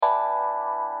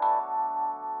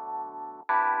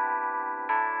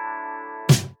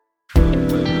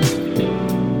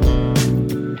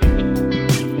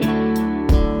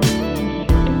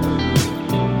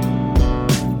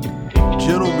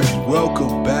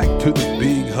back to the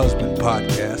Being Husband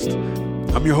podcast.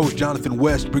 I'm your host, Jonathan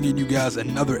West, bringing you guys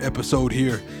another episode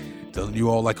here, telling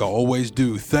you all, like I always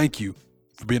do, thank you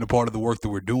for being a part of the work that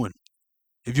we're doing.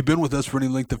 If you've been with us for any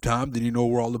length of time, then you know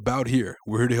what we're all about here.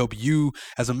 We're here to help you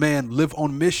as a man live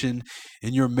on mission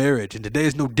in your marriage. And today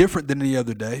is no different than any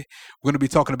other day. We're going to be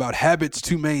talking about habits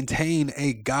to maintain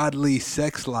a godly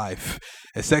sex life,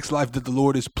 a sex life that the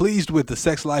Lord is pleased with, a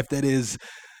sex life that is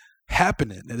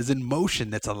happening, that is in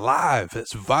motion, that's alive,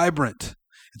 that's vibrant,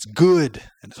 it's good,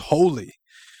 and it's holy,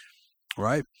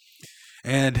 right?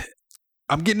 And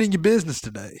I'm getting in your business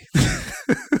today.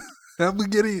 I'm gonna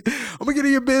get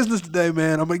in your business today,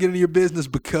 man. I'm gonna get into your business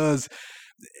because,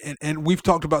 and we've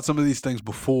talked about some of these things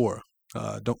before.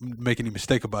 Don't make any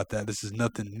mistake about that. This is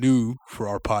nothing new for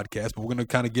our podcast, but we're gonna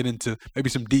kind of get into maybe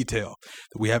some detail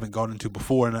that we haven't gone into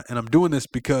before. And I'm doing this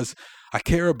because I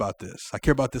care about this. I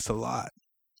care about this a lot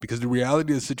because the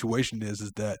reality of the situation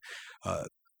is that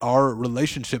our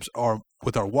relationships are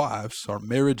with our wives, our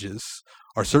marriages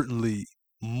are certainly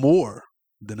more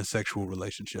than a sexual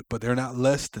relationship, but they're not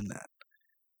less than that.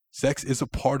 Sex is a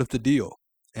part of the deal,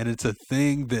 and it's a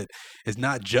thing that is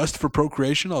not just for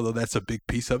procreation, although that's a big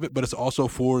piece of it, but it's also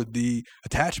for the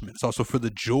attachment. It's also for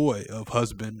the joy of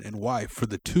husband and wife, for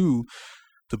the two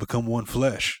to become one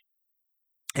flesh.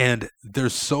 And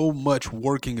there's so much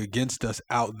working against us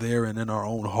out there and in our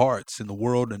own hearts, in the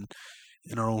world and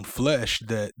in our own flesh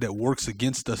that works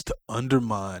against us to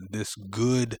undermine this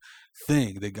good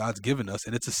thing that God's given us.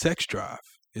 And it's a sex drive.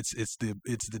 It's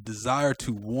the desire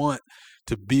to want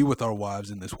to be with our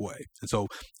wives in this way. And so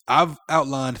I've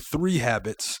outlined 3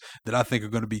 habits that I think are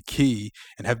going to be key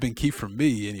and have been key for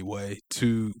me anyway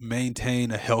to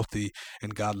maintain a healthy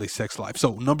and godly sex life.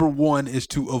 So number 1 is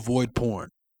to avoid porn.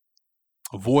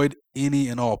 Avoid any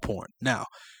and all porn. Now,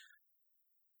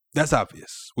 that's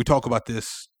obvious. We talk about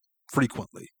this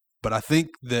frequently. But I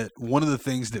think that one of the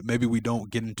things that maybe we don't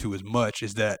get into as much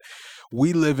is that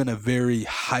we live in a very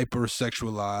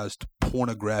hypersexualized,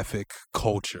 pornographic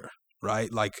culture,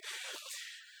 right? Like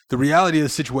the reality of the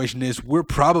situation is we're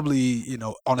probably,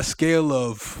 on a scale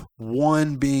of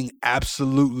 1 being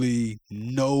absolutely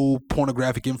no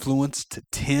pornographic influence to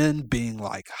 10 being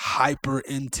like hyper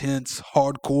intense,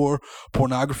 hardcore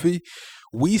pornography,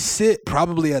 we sit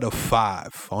probably at a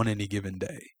 5 on any given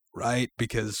day. Right?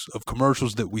 Because of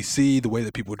commercials that we see, the way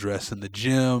that people dress in the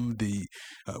gym, the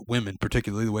women,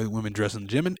 particularly the way that women dress in the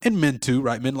gym, and men too,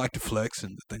 right? Men like to flex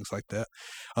and things like that.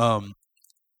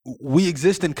 We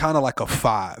exist in kind of like a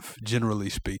 5, generally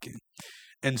speaking.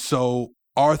 And so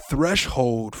our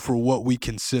threshold for what we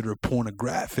consider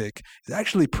pornographic is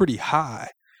actually pretty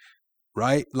high,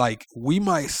 right? Like we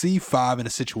might see 5 in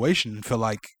a situation and feel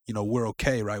like, we're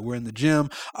okay, right? We're in the gym.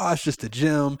 Oh, it's just a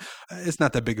gym. It's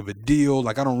not that big of a deal.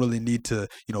 Like I don't really need to,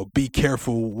 be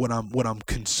careful what I'm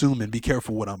consuming, be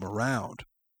careful what I'm around.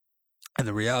 And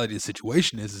the reality of the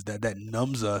situation is that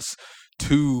numbs us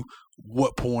to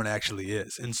what porn actually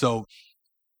is. And so,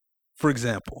 for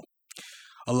example,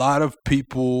 a lot of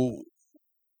people,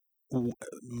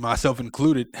 myself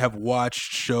included, have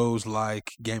watched shows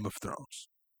like Game of Thrones.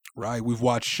 Right, we've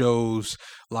watched shows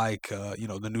like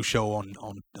the new show on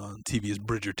TV is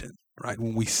Bridgerton. Right,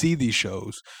 when we see these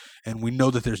shows and we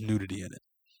know that there's nudity in it,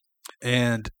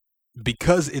 and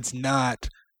because it's not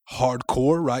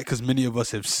hardcore, right? Because many of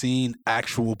us have seen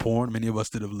actual porn. Many of us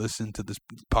that have listened to this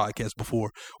podcast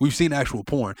before, we've seen actual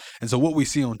porn, and so what we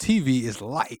see on TV is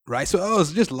light, right? So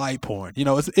it's just light porn.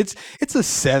 It's a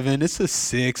 7, it's a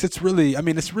 6. It's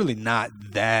really not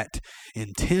that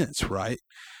intense, right?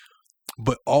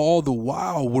 But all the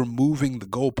while, we're moving the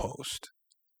goalpost.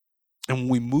 And when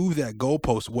we move that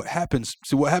goalpost, what happens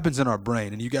in our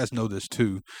brain, and you guys know this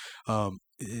too,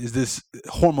 is this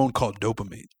hormone called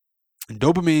dopamine. And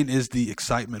dopamine is the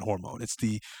excitement hormone. It's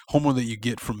the hormone that you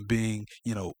get from being,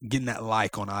 getting that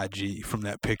like on IG from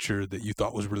that picture that you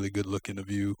thought was really good looking of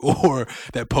you, or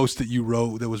that post that you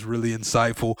wrote that was really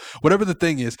insightful. Whatever the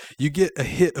thing is, you get a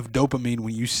hit of dopamine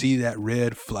when you see that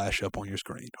red flash up on your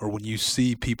screen, or when you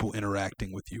see people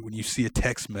interacting with you, when you see a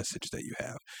text message that you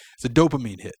have. It's a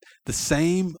dopamine hit. The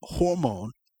same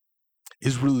hormone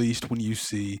is released when you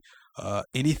see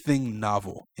anything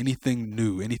novel, anything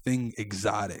new, anything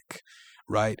exotic,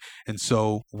 right? And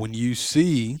so when you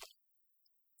see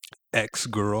X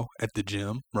girl at the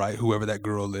gym, right, whoever that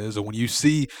girl is, or when you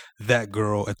see that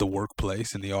girl at the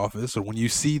workplace, in the office, or when you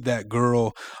see that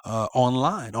girl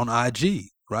online on IG,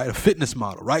 right, a fitness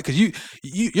model, right, because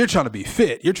you're trying to be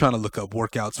fit, you're trying to look up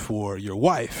workouts for your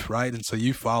wife, right, and so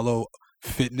you follow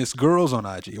fitness girls on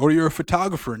IG, or you're a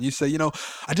photographer and you say,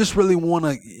 I just really want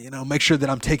to, make sure that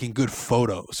I'm taking good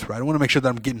photos, right? I want to make sure that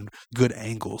I'm getting good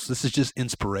angles. This is just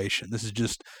inspiration. This is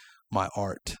just my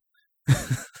art.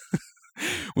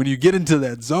 When you get into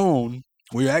that zone,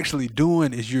 what you're actually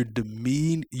doing is you're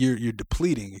depleting,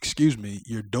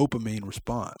 your dopamine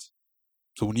response.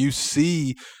 So when you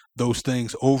see those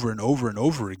things over and over and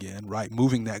over again, right,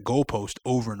 moving that goalpost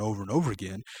over and over and over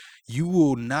again, you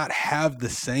will not have the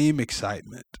same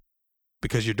excitement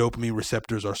because your dopamine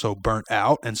receptors are so burnt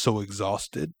out and so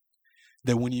exhausted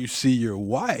that when you see your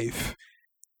wife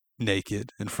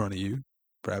naked in front of you,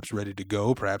 perhaps ready to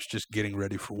go, perhaps just getting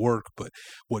ready for work, but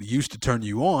what used to turn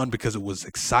you on because it was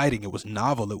exciting, it was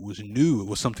novel, it was new, it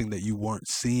was something that you weren't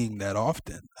seeing that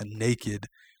often, a naked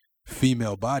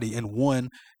female body, and one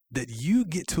that you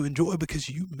get to enjoy because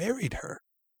you married her.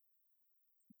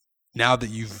 Now that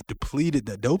you've depleted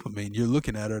that dopamine, you're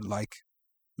looking at her like,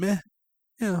 meh,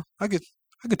 I could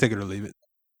take it or leave it,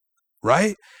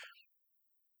 right?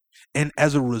 And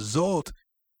as a result,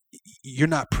 you're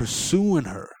not pursuing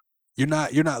her. You're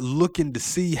not looking to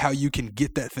see how you can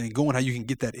get that thing going, how you can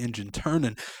get that engine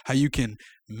turning, how you can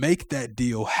make that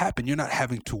deal happen. You're not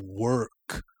having to work,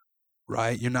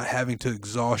 right? You're not having to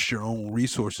exhaust your own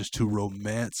resources to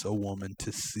romance a woman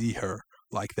to see her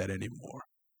like that anymore.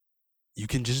 You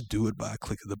can just do it by a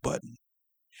click of the button.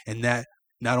 And that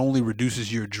not only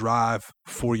reduces your drive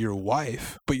for your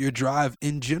wife, but your drive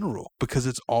in general, because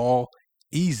it's all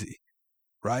easy,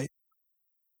 right?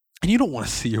 And you don't want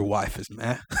to see your wife as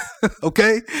mad,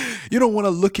 okay? You don't want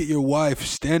to look at your wife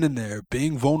standing there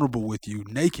being vulnerable with you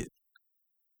naked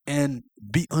and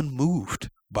be unmoved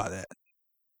by that.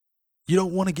 You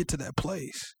don't want to get to that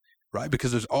place, right?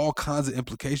 Because there's all kinds of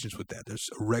implications with that. There's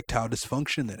erectile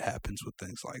dysfunction that happens with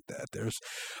things like that. There's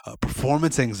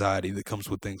performance anxiety that comes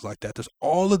with things like that. There's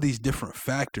all of these different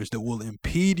factors that will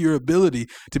impede your ability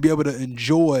to be able to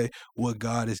enjoy what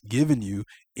God has given you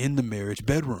in the marriage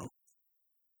bedroom.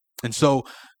 And so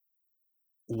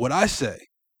what I say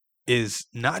is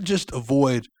not just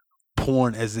avoid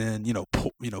porn as in,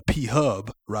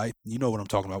 P-Hub, right? You know what I'm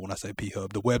talking about when I say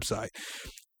P-Hub, the website.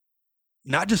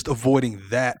 Not just avoiding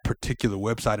that particular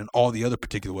website and all the other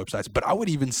particular websites, but I would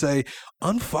even say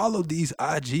unfollow these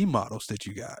IG models that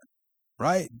you got,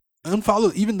 right?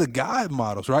 Unfollow even the guy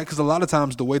models, right? Because a lot of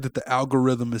times the way that the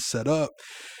algorithm is set up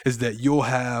is that you'll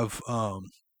have,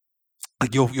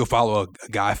 you'll follow a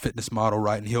guy fitness model,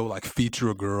 right? And he'll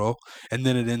feature a girl. And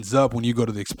then it ends up when you go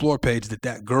to the explore page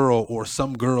that girl or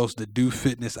some girls that do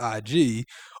fitness IG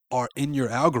are in your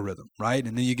algorithm, right?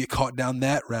 And then you get caught down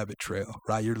that rabbit trail,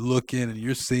 right? You're looking and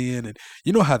you're seeing, and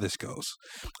you know how this goes.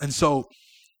 And so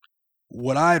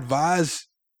what I advise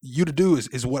you to do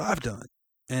is what I've done.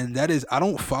 And that is, I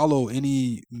don't follow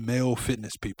any male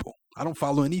fitness people. I don't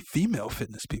follow any female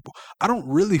fitness people. I don't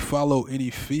really follow any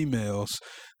females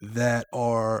that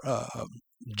are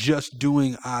just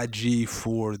doing IG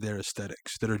for their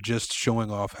aesthetics, that are just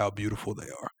showing off how beautiful they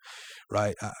are,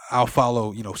 right? I'll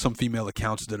follow, some female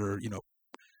accounts that are,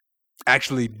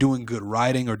 actually doing good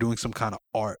writing or doing some kind of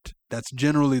art. That's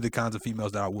generally the kinds of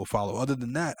females that I will follow. Other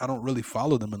than that, I don't really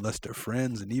follow them unless they're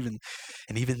friends. And even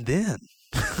then,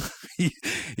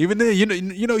 even then,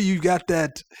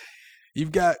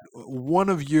 you've got one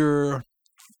of your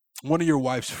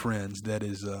wife's friends that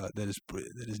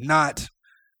is not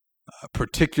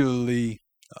particularly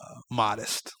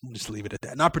modest. We'll just leave it at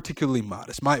that. Not particularly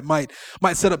modest. Might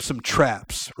set up some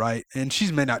traps, right? And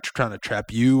she's may not trying to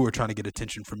trap you or trying to get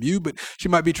attention from you, but she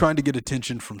might be trying to get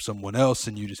attention from someone else,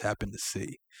 and you just happen to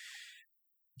see.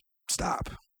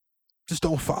 Stop. Just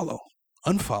don't follow.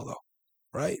 Unfollow,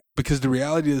 right? Because the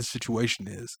reality of the situation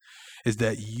is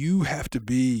that you have to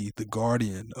be the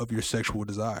guardian of your sexual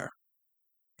desire.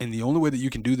 And the only way that you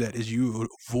can do that is you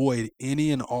avoid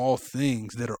any and all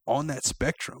things that are on that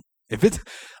spectrum. If it's,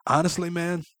 honestly,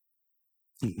 man,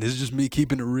 this is just me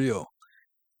keeping it real.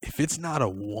 If it's not a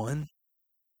 1,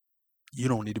 you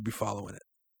don't need to be following it.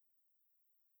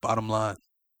 Bottom line,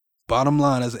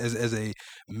 as a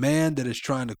man that is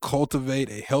trying to cultivate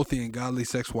a healthy and godly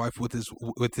sex life with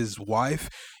his wife,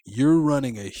 you're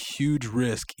running a huge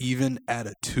risk even at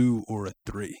a 2 or a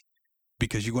 3,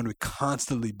 because you're going to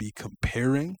constantly be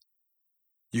comparing.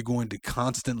 You're going to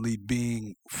constantly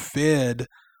being fed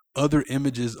other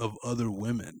images of other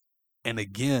women. And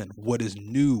again, what is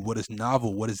new, what is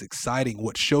novel, what is exciting,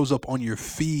 what shows up on your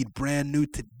feed brand new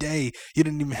today, you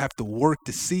didn't even have to work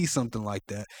to see something like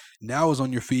that. Now is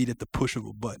on your feed at the push of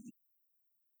a button.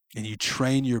 And you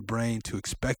train your brain to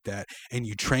expect that, and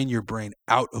you train your brain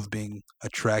out of being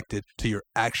attracted to your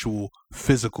actual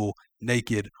physical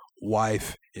naked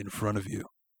wife in front of you.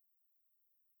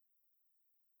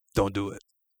 don't do it.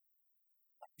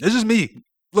 It's just me.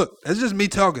 Look, it's just me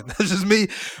talking. It's just me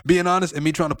being honest and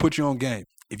me trying to put you on game.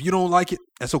 If you don't like it,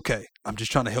 that's okay. I'm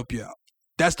just trying to help you out.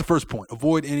 That's the first point.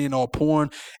 Avoid any and all porn.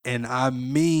 And I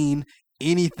mean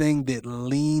anything that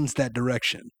leans that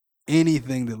direction.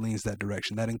 Anything that leans that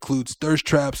direction. That includes thirst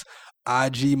traps,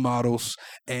 IG models,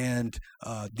 and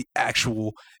the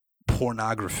actual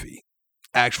pornography,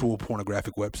 actual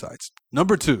pornographic websites.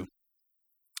 Number 2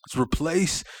 is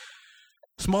replace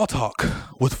small talk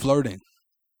with flirting,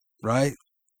 right?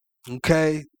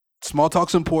 Okay, small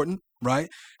talk's important, right?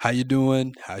 How you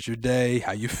doing? How's your day?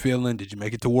 How you feeling? Did you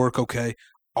make it to work okay?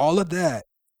 All of that,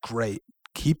 great.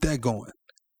 Keep that going.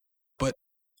 But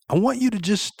I want you to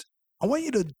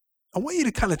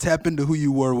kind of tap into who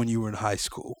you were when you were in high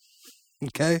school.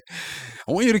 Okay?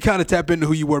 I want you to kind of tap into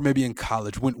who you were maybe in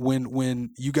college when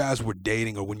you guys were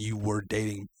dating, or when you were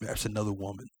dating perhaps another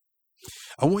woman.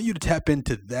 I want you to tap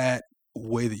into that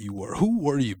way that you were. Who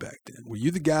were you back then? Were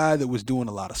you the guy that was doing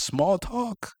a lot of small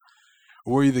talk?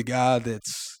 Or were you the guy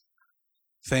that's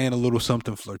saying a little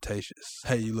something flirtatious?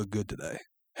 Hey, you look good today.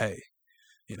 Hey,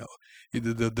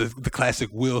 the classic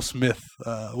Will Smith,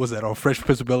 was that on Fresh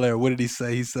Prince of Bel-Air? What did he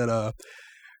say? He said,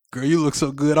 girl, you look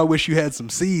so good. I wish you had some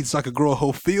seeds so I could grow a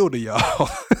whole field of y'all.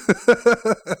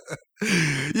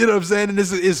 You know what I'm saying? And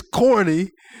it's corny.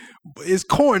 It's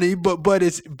corny, but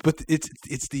it's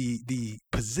the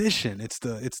position. It's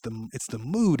the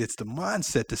mood. It's the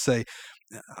mindset to say,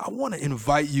 I want to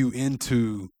invite you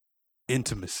into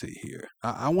intimacy here.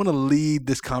 I want to lead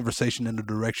this conversation in a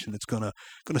direction that's gonna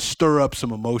stir up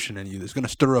some emotion in you. That's gonna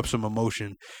stir up some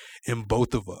emotion in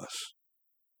both of us,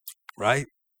 right?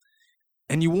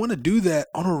 And you want to do that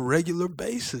on a regular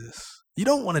basis. You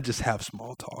don't want to just have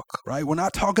small talk, right? We're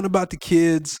not talking about the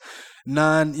kids, the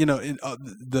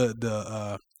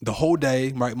whole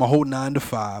day, right? My whole 9 to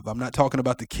 5. I'm not talking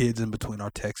about the kids in between our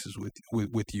texts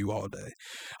with you all day.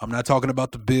 I'm not talking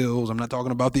about the bills. I'm not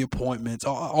talking about the appointments.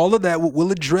 All of that,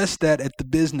 we'll address that at the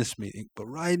business meeting. But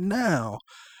right now,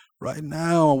 I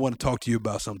want to talk to you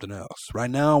about something else. Right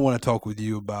now, I want to talk with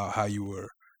you about how you were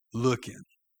looking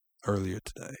earlier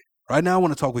today. Right now, I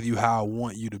want to talk with you how I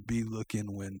want you to be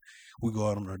looking when we go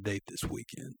out on our date this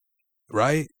weekend,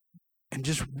 right? And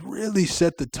just really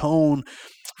set the tone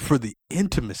for the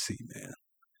intimacy, man.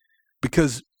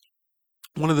 Because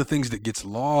one of the things that gets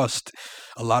lost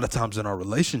a lot of times in our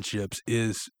relationships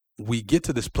is we get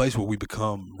to this place where we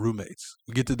become roommates.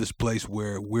 We get to this place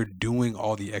where we're doing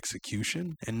all the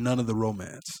execution and none of the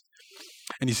romance.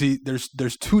 And you see, there's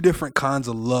 2 different kinds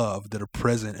of love that are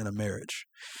present in a marriage.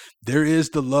 There is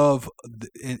the love,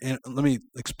 and let me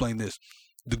explain this.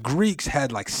 The Greeks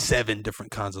had like 7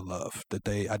 different kinds of love that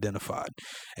they identified.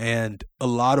 And a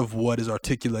lot of what is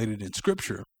articulated in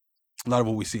Scripture, a lot of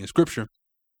what we see in Scripture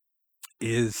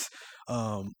is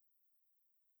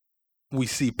we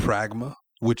see pragma,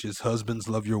 which is husbands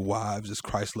love your wives as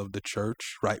Christ loved the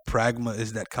church, right? Pragma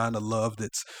is that kind of love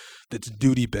that's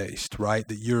duty based, right?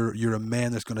 That you're a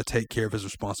man that's going to take care of his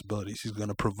responsibilities. He's going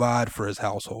to provide for his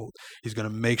household. He's going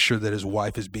to make sure that his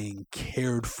wife is being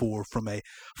cared for from a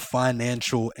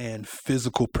financial and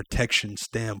physical protection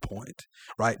standpoint,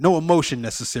 right? No emotion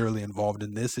necessarily involved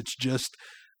in this. It's just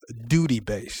duty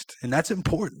based, and that's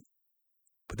important.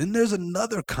 But then there's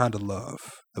another kind of love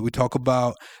that we talk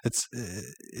about. It's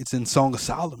in Song of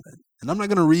Solomon. And I'm not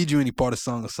going to read you any part of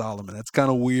Song of Solomon. That's kind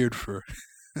of weird for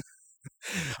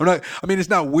it's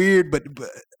not weird, but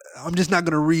I'm just not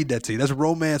going to read that to you. That's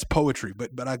romance poetry.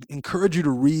 But I encourage you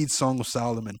to read Song of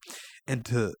Solomon and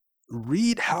to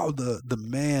read how the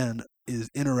man is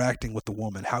interacting with the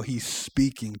woman, how he's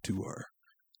speaking to her,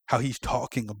 how he's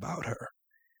talking about her,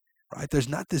 right? There's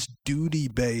not this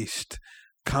duty-based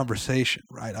conversation,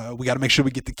 right? We got to make sure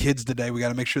we get the kids today. We got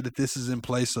to make sure that this is in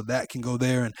place so that can go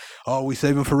there. And, we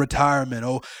saving for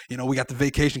retirement. We got the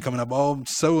vacation coming up.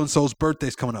 So-and-so's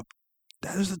birthday's coming up.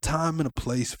 That is a time and a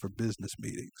place for business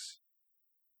meetings.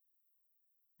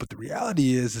 But the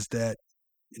reality is that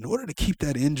in order to keep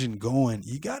that engine going,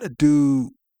 you got to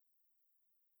do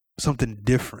something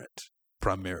different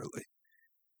primarily.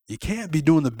 You can't be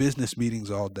doing the business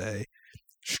meetings all day,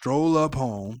 stroll up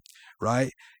home, right?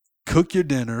 Cook your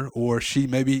dinner, or she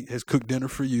maybe has cooked dinner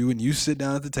for you, and you sit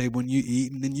down at the table and you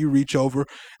eat, and then you reach over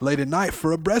late at night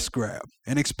for a breast grab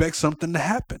and expect something to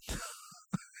happen.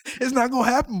 It's not going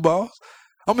to happen, boss.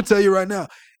 I'm going to tell you right now,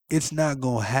 it's not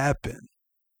going to happen.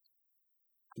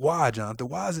 Why, Jonathan?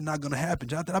 Why is it not going to happen,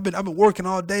 Jonathan? I've been working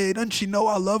all day. Doesn't she know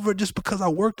I love her just because I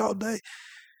worked all day?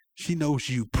 She knows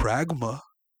you pragma.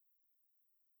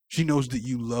 She knows that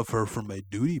you love her from a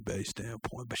duty-based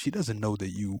standpoint, but she doesn't know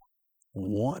that you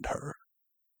want her.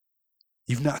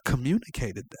 You've not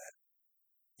communicated that.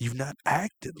 You've not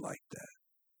acted like that.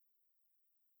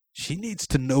 She needs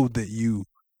to know that you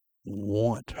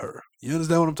want her. You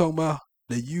understand what I'm talking about?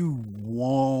 That you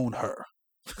want her.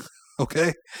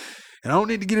 Okay? And I don't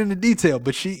need to get into detail,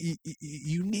 but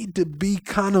you need to be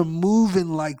kind of moving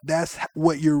like that's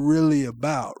what you're really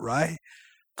about, right?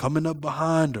 Coming up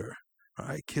behind her,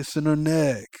 right? Kissing her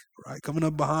neck, right? Coming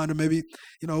up behind her, maybe,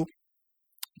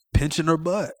 pinching her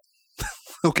butt.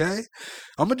 Okay?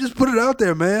 I'm going to just put it out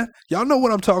there, man. Y'all know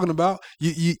what I'm talking about.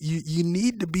 You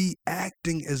need to be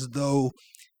acting as though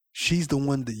she's the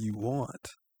one that you want.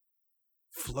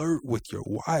 Flirt with your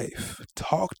wife.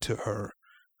 Talk to her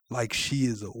like she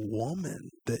is a woman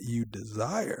that you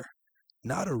desire,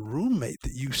 not a roommate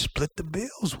that you split the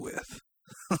bills with.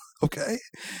 Okay?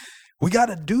 We got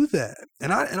to do that.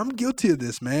 And I'm guilty of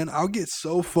this, man. I'll get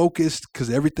so focused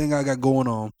because everything I got going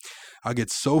on, I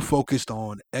get so focused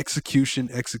on execution.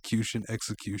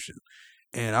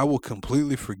 And I will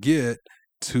completely forget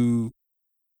to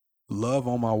love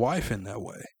on my wife in that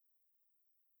way.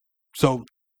 So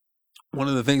one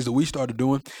of the things that we started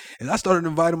doing is I started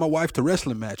inviting my wife to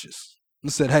wrestling matches. I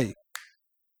said, hey,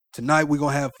 tonight we're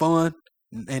going to have fun.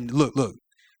 And look,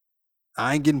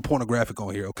 I ain't getting pornographic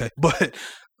on here, okay? But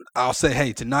I'll say,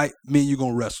 hey, tonight me and you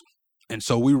going to wrestle. And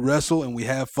so we wrestle and we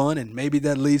have fun, and maybe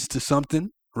that leads to something,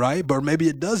 right? But maybe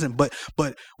it doesn't. But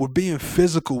we're being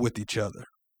physical with each other,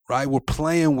 right? We're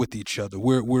playing with each other.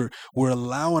 We're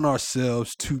allowing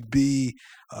ourselves to be,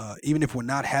 even if we're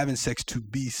not having sex, to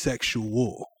be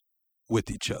sexual with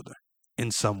each other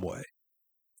in some way.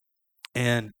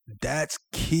 And that's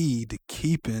key to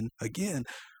keeping, again,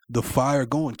 the fire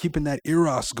going, keeping that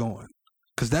eros going.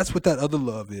 Because that's what that other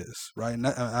love is, right? And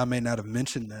I may not have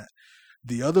mentioned that.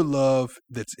 The other love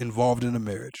that's involved in a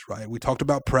marriage, right? We talked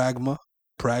about pragma.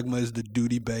 Pragma is the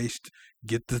duty-based,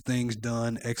 get the things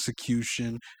done,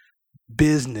 execution,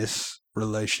 business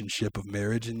relationship of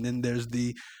marriage. And then there's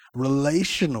the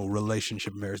relational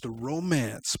relationship of marriage, the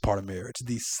romance part of marriage,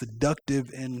 the seductive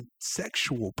and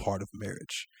sexual part of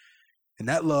marriage. And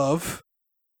that love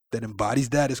that embodies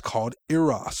that is called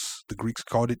eros. The Greeks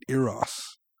called it eros.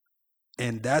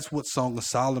 And that's what Song of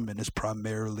Solomon is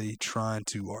primarily trying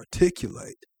to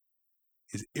articulate,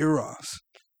 is eros.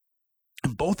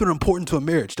 And both are important to a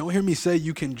marriage. Don't hear me say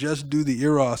you can just do the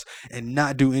eros and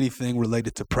not do anything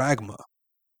related to pragma,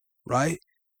 right?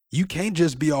 You can't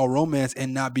just be all romance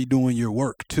and not be doing your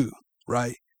work too,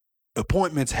 right?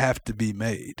 Appointments have to be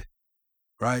made,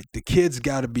 right? The kids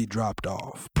got to be dropped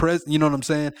off. You know what I'm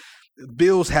saying?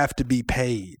 Bills have to be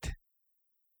paid.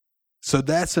 So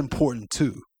that's important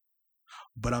too.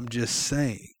 But I'm just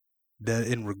saying that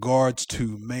in regards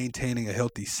to maintaining a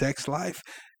healthy sex life,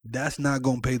 that's not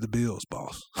going to pay the bills,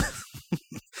 boss.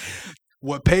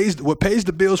 What pays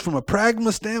the bills from a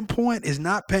pragma standpoint is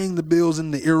not paying the bills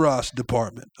in the eros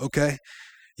department, okay?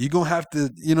 You're going to have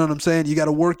to, you know what I'm saying? You got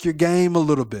to work your game a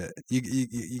little bit.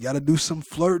 You got to do some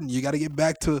flirting. You got to get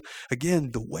back to,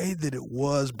 again, the way that it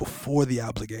was before the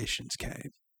obligations came.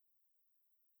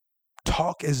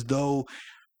 Talk as though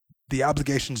the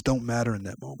obligations don't matter in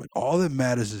that moment. All that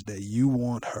matters is that you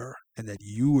want her and that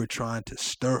you are trying to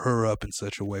stir her up in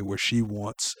such a way where she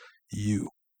wants you.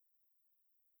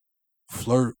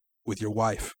 Flirt with your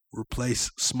wife. Replace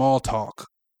small talk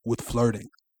with flirting.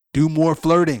 Do more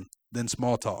flirting than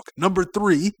small talk. Number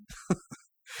three,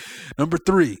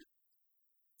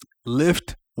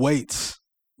 lift weights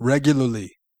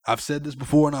regularly. I've said this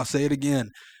before and I'll say it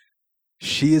again.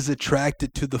 She is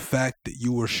attracted to the fact that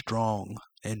you are strong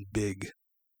and big.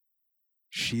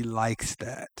 She likes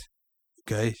that.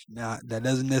 Okay. Now, that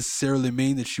doesn't necessarily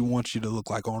mean that she wants you to look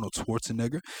like Arnold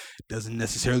Schwarzenegger. Doesn't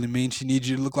necessarily mean she needs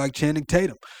you to look like Channing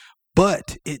Tatum.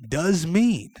 But it does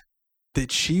mean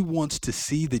that she wants to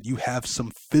see that you have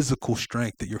some physical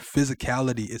strength, that your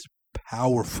physicality is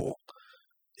powerful.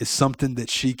 It's something that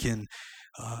she can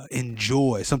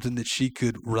enjoy, something that she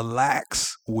could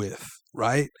relax with,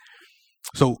 right?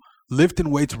 So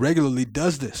lifting weights regularly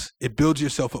does this. It builds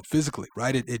yourself up physically,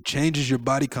 right? It changes your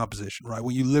body composition, right?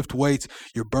 When you lift weights,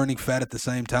 you're burning fat at the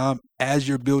same time as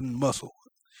you're building muscle.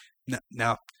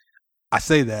 Now I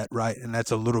say that, right? And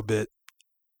that's a little bit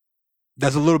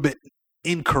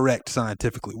incorrect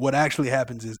scientifically. What actually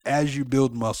happens is as you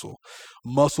build muscle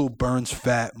burns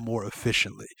fat more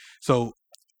efficiently. So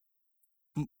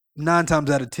 9 times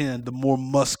out of 10, the more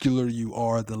muscular you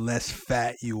are, the less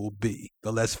fat you will be,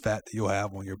 the less fat that you'll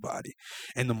have on your body,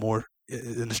 and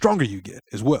the stronger you get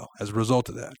as well as a result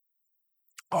of that.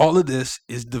 All of this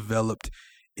is developed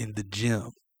in the gym,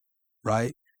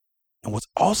 right? And what's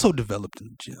also developed in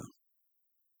the gym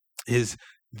is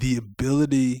the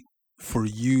ability for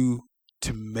you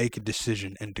to make a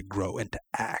decision and to grow and to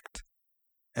act.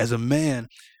 As a man,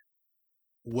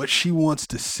 what she wants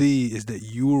to see is that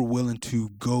you are willing to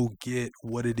go get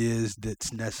what it is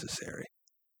that's necessary,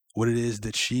 what it is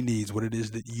that she needs, what it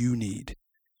is that you need.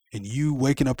 And you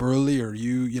waking up early, or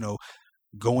you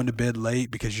going to bed late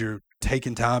because you're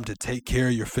taking time to take care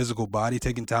of your physical body,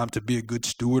 taking time to be a good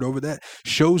steward over that,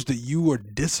 shows that you are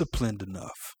disciplined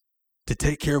enough to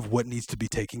take care of what needs to be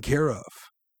taken care of,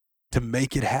 to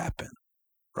make it happen,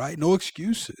 right? No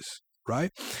excuses,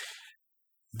 right?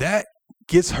 That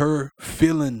gets her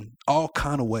feeling all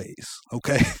kind of ways,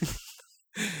 okay?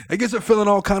 It gets her feeling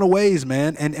all kind of ways,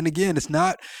 man. And again,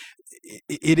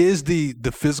 it is the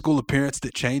physical appearance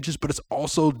that changes, but it's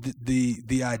also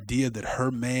the idea that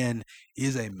her man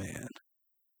is a man,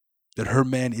 that her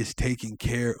man is taking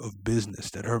care of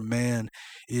business, that her man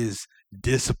is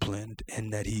disciplined,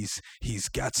 and that he's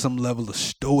got some level of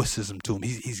stoicism to him.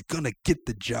 He's gonna get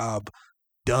the job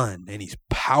done, and he's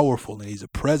powerful, and he's a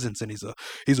presence, and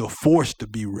he's a force to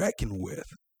be reckoned with.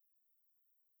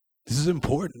 This is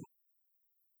important.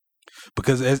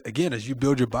 Because as you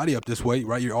build your body up this way,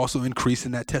 right, you're also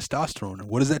increasing that testosterone. And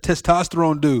what does that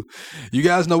testosterone do? You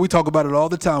guys know we talk about it all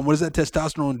the time. What does that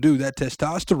testosterone do? That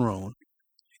testosterone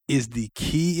is the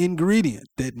key ingredient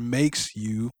that makes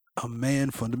you a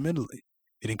man fundamentally.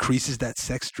 It increases that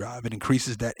sex drive. It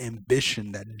increases that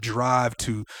ambition, that drive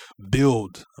to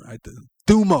build, right? The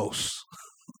thumos.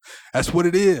 That's what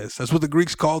it is. That's what the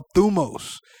Greeks called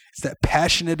thumos. It's that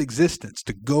passionate existence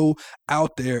to go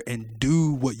out there and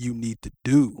do what you need to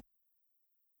do.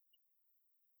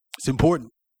 It's important.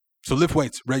 So lift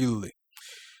weights regularly.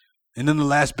 And then the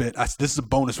last bit, this is a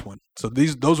bonus one. So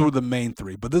those were the main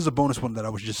three, but this is a bonus one that I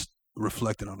was just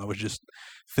reflecting on. I was just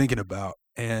thinking about.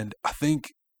 And I think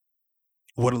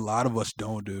what a lot of us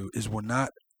don't do is we're not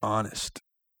honest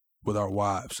with our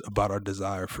wives about our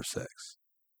desire for sex.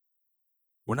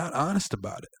 We're not honest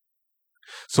about it.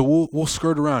 So we'll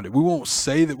skirt around it. We won't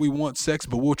say that we want sex,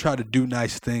 but we'll try to do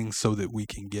nice things so that we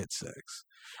can get sex,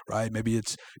 right? Maybe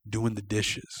it's doing the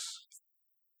dishes,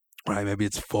 right? Maybe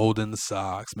it's folding the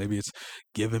socks. Maybe it's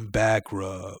giving back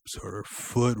rubs or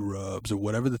foot rubs or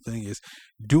whatever the thing is.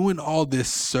 Doing all this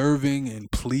serving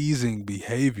and pleasing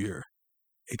behavior,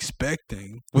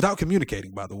 expecting, without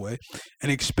communicating, by the way,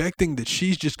 and expecting that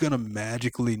she's just going to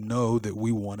magically know that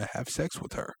we want to have sex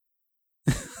with her.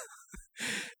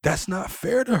 That's not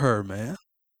fair to her, man.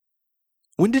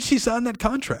 When did she sign that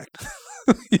contract?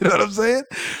 You know what I'm saying?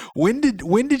 When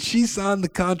did she sign the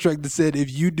contract that said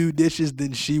if you do dishes,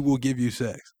 then she will give you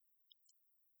sex?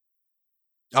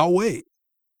 I'll wait.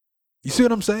 You see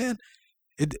what I'm saying?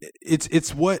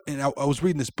 It's what, and I was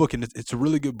reading this book, and it's a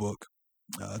really good book.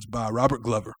 It's by Robert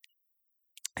Glover,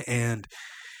 and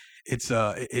it's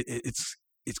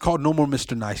called No More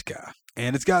Mr. Nice Guy.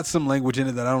 And it's got some language in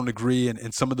it that I don't agree,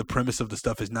 and some of the premise of the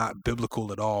stuff is not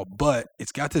biblical at all. But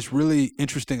it's got this really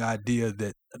interesting idea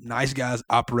that nice guys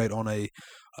operate on a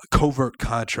covert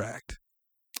contract.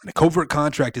 And a covert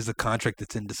contract is a contract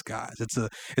that's in disguise.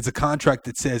 It's a contract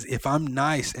that says if I'm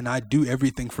nice and I do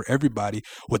everything for everybody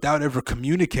without ever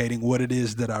communicating what it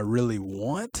is that I really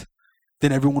want,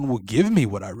 then everyone will give me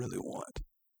what I really want.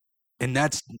 And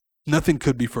that's nothing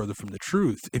could be further from the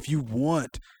truth. If you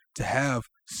want to have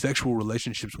sexual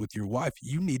relationships with your wife,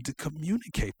 you need to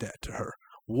communicate that to her.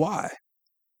 Why?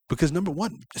 Because number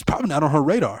one, it's probably not on her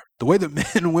radar. The way that men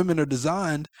and women are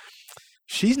designed,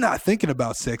 she's not thinking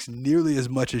about sex nearly as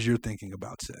much as you're thinking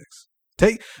about sex.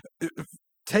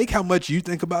 Take how much you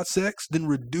think about sex, then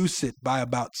reduce it by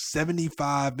about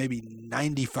 75, maybe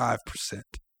 95%.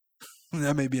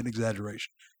 That may be an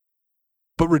exaggeration.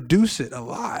 But reduce it a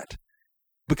lot,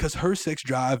 because her sex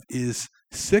drive is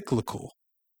cyclical.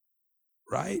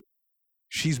 Right?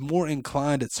 She's more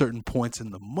inclined at certain points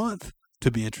in the month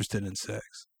to be interested in sex.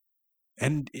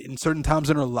 And in certain times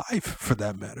in her life, for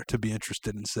that matter, to be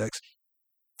interested in sex.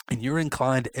 And you're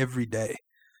inclined every day.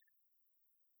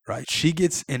 Right? She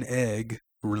gets an egg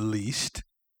released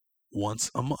once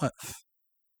a month.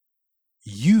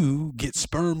 You get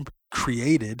sperm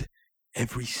created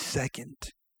every second.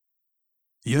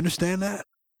 You understand that?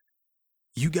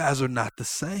 You guys are not the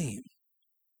same.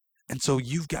 And so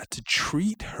you've got to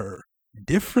treat her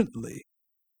differently.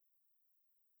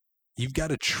 You've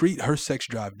got to treat her sex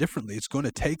drive differently. It's going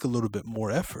to take a little bit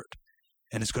more effort.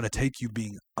 And it's going to take you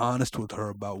being honest with her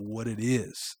about what it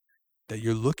is that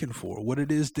you're looking for, what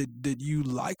it is that you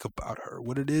like about her,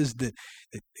 what it is that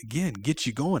again, gets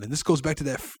you going. And this goes back to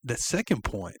that second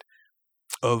point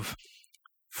of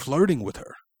flirting with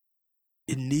her.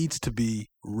 It needs to be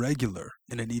regular,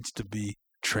 and it needs to be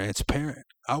transparent.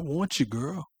 I want you,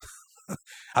 girl.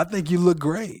 I think you look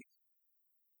great.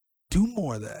 Do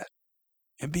more of that.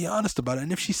 and be honest about it.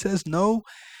 And if she says no,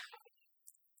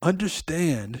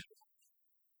 understand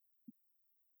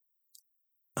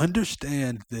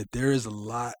that there is a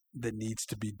lot that needs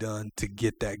to be done to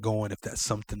get that going if that's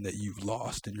something that you've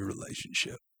lost in your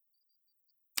relationship.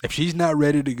 If she's not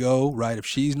ready to go, right, if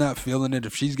she's not feeling it,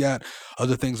 if she's got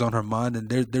other things on her mind,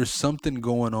 then there's something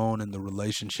going on in the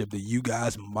relationship that you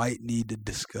guys might need to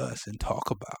discuss and talk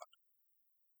about.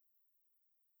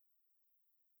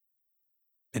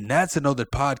 And that's another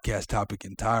podcast topic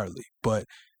entirely. But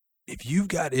if you've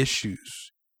got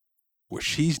issues where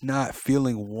she's not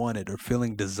feeling wanted or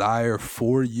feeling desire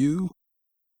for you,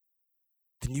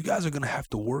 then you guys are going to have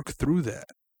to work through that.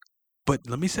 But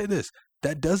let me say this,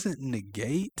 that doesn't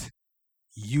negate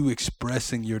you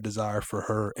expressing your desire for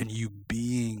her and you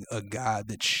being a guy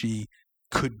that she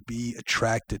could be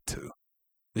attracted to,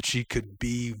 that she could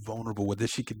be vulnerable with,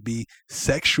 that she could be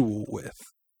sexual with.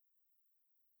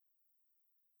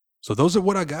 So those are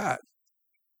what I got.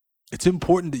 It's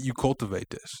important that you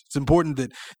cultivate this. It's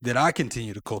important that I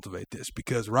continue to cultivate this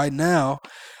because right now,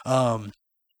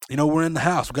 we're in the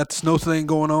house. We got the snow thing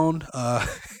going on,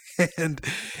 and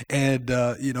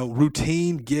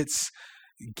routine gets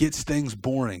things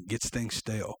boring, gets things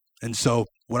stale. And so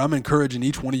what I'm encouraging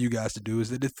each one of you guys to do is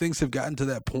that if things have gotten to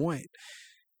that point,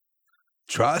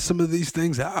 try some of these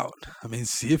things out. I mean,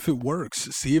 see if it works.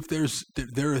 See if there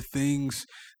are things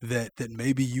that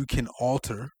maybe you can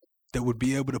alter that would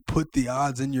be able to put the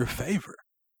odds in your favor,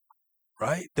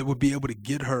 right? That would be able to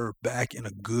get her back in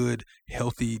a good,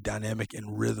 healthy dynamic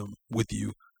and rhythm with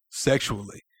you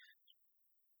sexually.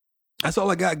 That's all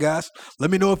I got, guys.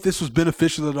 Let me know if this was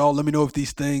beneficial at all. Let me know if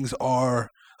these things are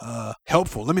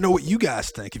helpful. Let me know what you guys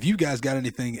think. If you guys got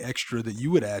anything extra that you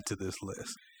would add to this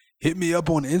list, hit me up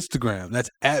on Instagram. That's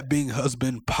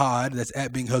 @BeingHusbandPod. That's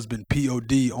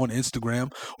 @BeingHusbandPod on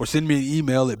Instagram. Or send me an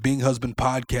email at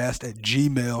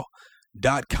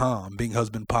BeingHusbandPodcast@gmail.com.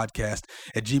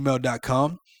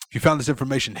 BeingHusbandPodcast@gmail.com. If you found this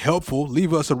information helpful,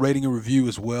 leave us a rating and review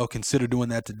as well. Consider doing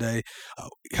that today.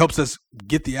 It helps us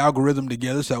get the algorithm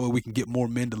together so that way we can get more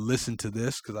men to listen to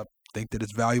this because I think that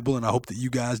it's valuable and I hope that you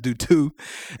guys do too.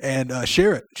 And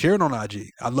share it. Share it on IG.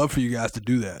 I'd love for you guys to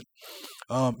do that.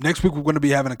 Next week, we're going to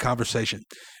be having a conversation.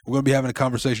 We're going to be having a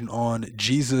conversation on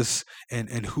Jesus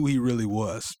and who he really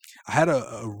was. I had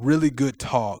a really good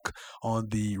talk on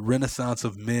the Renaissance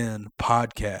of Men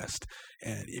podcast.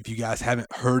 And if you guys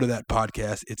haven't heard of that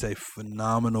podcast, it's a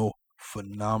phenomenal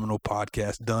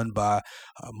podcast done by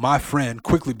my friend,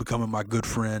 quickly becoming my good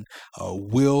friend,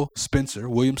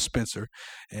 William Spencer.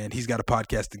 And he's got a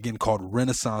podcast again called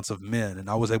Renaissance of Men. And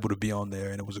I was able to be on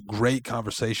there, and it was a great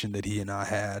conversation that he and I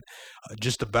had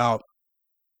just about,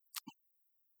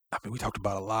 we talked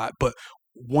about a lot, but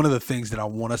one of the things that I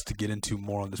want us to get into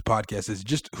more on this podcast is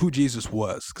just who Jesus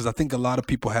was. Because I think a lot of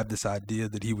people have this idea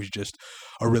that he was just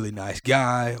a really nice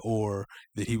guy, or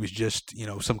that he was just,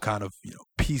 some kind of,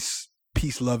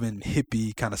 peace-loving,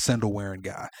 hippie, kind of sandal-wearing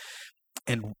guy.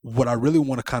 And what I really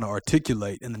want to kind of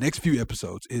articulate in the next few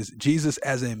episodes is Jesus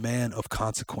as a man of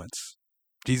consequence.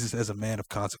 Jesus as a man of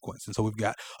consequence. And so we've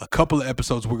got a couple of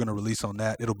episodes we're going to release on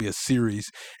that. It'll be a series,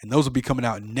 and those will be coming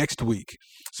out next week.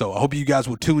 So I hope you guys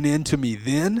will tune in to me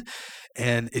then.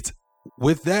 And it's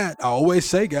with that, I always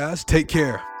say, guys, take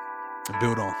care and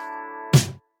build on.